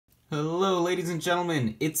Hello, ladies and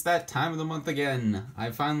gentlemen. It's that time of the month again.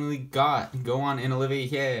 I finally got LOONA Olivia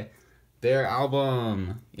Hye, their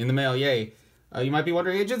album in the mail. Yay! You might be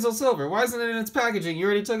wondering, hey, Jinsel Silver, why isn't it in its packaging? You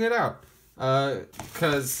already took it out. Well,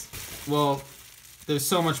 there's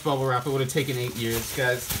so much bubble wrap. It would have taken 8 years,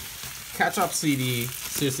 guys. Catch Up CD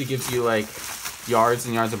seriously gives you like yards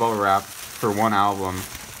and yards of bubble wrap for one album.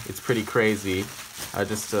 It's pretty crazy.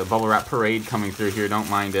 Just a bubble wrap parade coming through here. Don't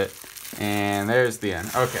mind it. And there's the end.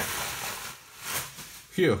 Okay.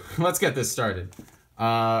 Phew. Let's get this started.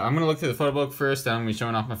 I'm going to look through the photo book first, then I'm going to be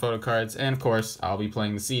showing off my photo cards, and of course, I'll be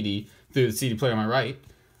playing the CD through the CD player on my right.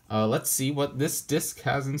 Let's see what this disc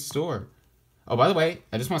has in store. Oh, by the way,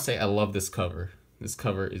 I just want to say I love this cover. This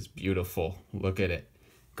cover is beautiful. Look at it.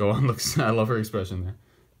 Go on, look. I love her expression there.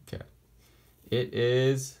 Okay. It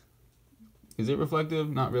is it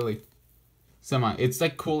reflective? Not really. Semi. It's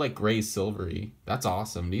like cool, like gray silvery. That's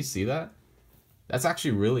awesome. Do you see that? That's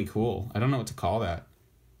actually really cool. I don't know what to call that.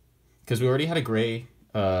 Because we already had a gray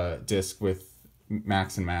disc with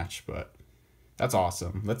Max and Match, but that's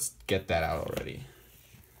awesome. Let's get that out already.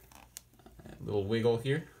 A little wiggle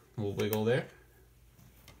here. A little wiggle there.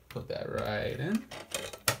 Put that right in.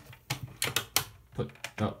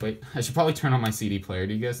 Oh, wait. I should probably turn on my CD player.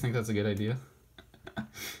 Do you guys think that's a good idea?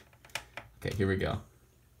 Okay, here we go.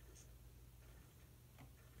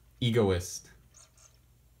 Egoist.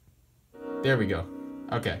 There we go.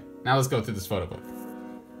 Okay, now let's go through this photo book.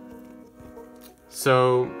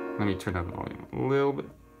 So, let me turn down the volume a little bit.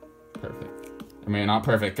 Perfect. I mean, not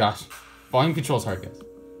perfect, gosh. Volume control's hard, guys.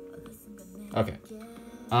 Okay.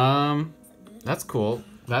 That's cool.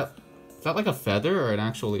 Is that like a feather or an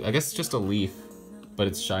actual leaf? I guess it's just a leaf, but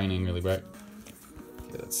it's shining really bright.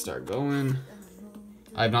 Okay, let's start going.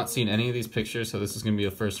 I have not seen any of these pictures, so this is going to be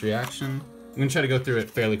a first reaction. I'm going to try to go through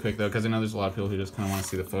it fairly quick, though, because I know there's a lot of people who just kind of want to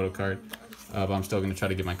see the photo card. But I'm still going to try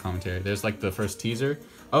to give my commentary. There's, like, the first teaser.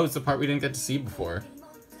 Oh, it's the part we didn't get to see before.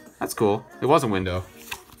 That's cool. It was a window.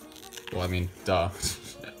 Well, I mean, duh.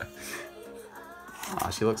 Aw,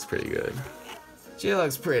 she looks pretty good. She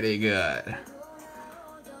looks pretty good.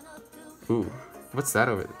 Ooh, what's that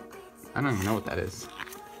over there? I don't even know what that is.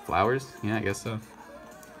 Flowers? Yeah, I guess so.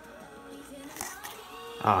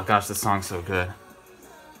 Oh, gosh, this song's so good.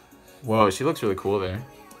 Whoa, she looks really cool there.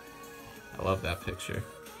 I love that picture.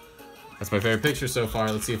 That's my favorite picture so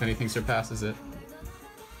far. Let's see if anything surpasses it.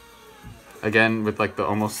 Again, with like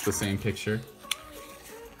almost the same picture.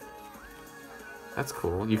 That's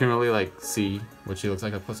cool. You can really like see what she looks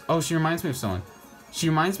like up close. Oh, she reminds me of someone. She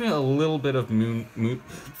reminds me a little bit of Moonbyul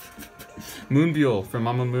from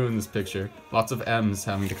Mama Moon in this picture. Lots of M's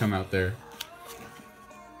having to come out there.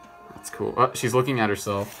 That's cool. Oh, she's looking at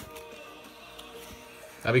herself.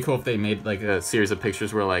 That'd be cool if they made like a series of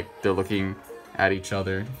pictures where like they're looking at each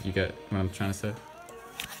other. You get what I'm trying to say?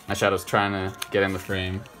 My shadow's trying to get in the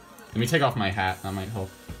frame. Let me take off my hat. That might help.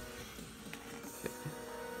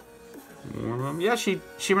 Yeah, she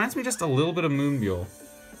reminds me just a little bit of Moonbyul.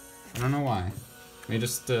 I don't know why. Maybe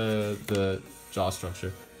just the jaw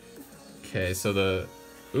structure. Okay, so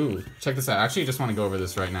ooh, check this out. I actually just want to go over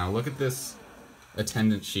this right now. Look at this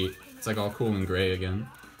attendance sheet. It's like all cool and gray again.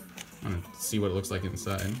 I want to see what it looks like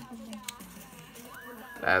inside.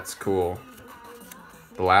 That's cool.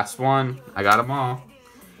 The last one. I got them all.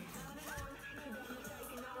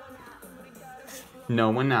 No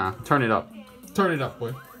one now. Turn it up. Turn it up,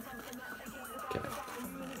 boy. Okay.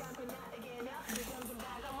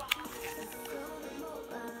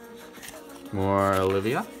 More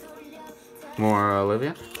Olivia. More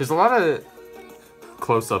Olivia. There's a lot of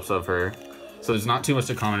close-ups of her, so there's not too much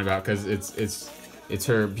to comment about because it's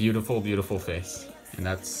her beautiful, beautiful face. And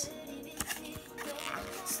that's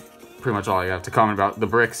pretty much all I have to comment about. The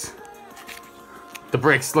bricks. The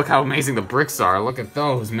bricks. Look how amazing the bricks are. Look at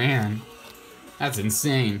those, man. That's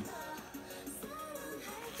insane.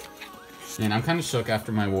 Man, I'm kind of shook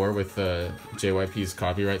after my war with JYP's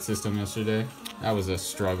copyright system yesterday. That was a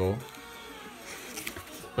struggle.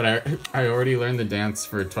 But I already learned the dance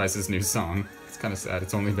for Twice's new song. It's kind of sad.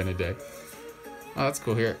 It's only been a day. Oh, that's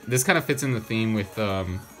cool here. This kind of fits in the theme with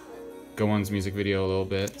Go-On's music video a little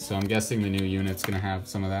bit. So I'm guessing the new unit's going to have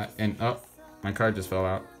some of that. And, oh, my card just fell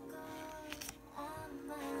out.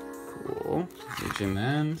 Cool. Reaching the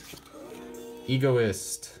end.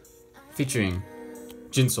 Egoist. Featuring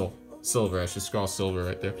Jinsel Silver. I should scroll Silver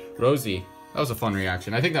right there. Rosie. That was a fun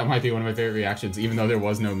reaction. I think that might be one of my favorite reactions, even though there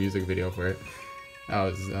was no music video for it. That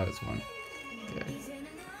was fun. Okay.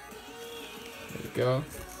 There we go.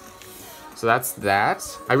 So that's that.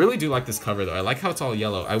 I really do like this cover, though. I like how it's all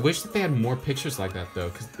yellow. I wish that they had more pictures like that, though,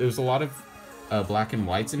 because there's a lot of black and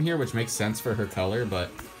whites in here, which makes sense for her color, but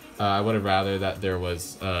I would have rather that there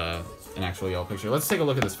was an actual yellow picture. Let's take a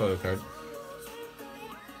look at this photo card.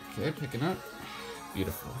 Okay, picking up.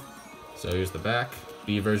 Beautiful. So here's the back.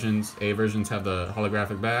 B versions, A versions have the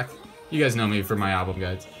holographic back. You guys know me for my album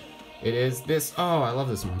guides. It is this. Oh, I love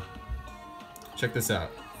this one. Check this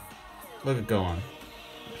out. Look at Go On.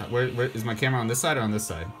 Where is my camera, on this side or on this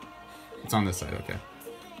side? It's on this side, okay.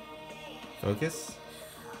 Focus.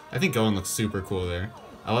 I think Go On looks super cool there.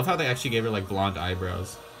 I love how they actually gave her like blonde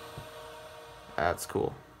eyebrows. That's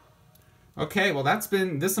cool. Okay, well that's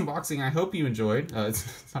been this unboxing. I hope you enjoyed.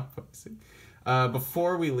 It's not focusing.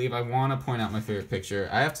 Before we leave, I want to point out my favorite picture.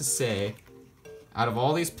 I have to say, out of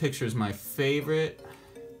all these pictures, my favorite,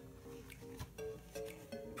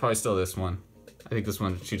 probably still this one. I think this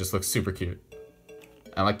one, she just looks super cute.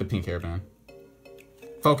 I like the pink hairband.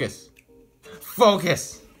 Focus.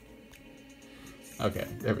 Focus! Okay,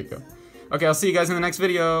 there we go. Okay, I'll see you guys in the next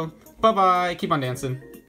video. Bye-bye. Keep on dancing.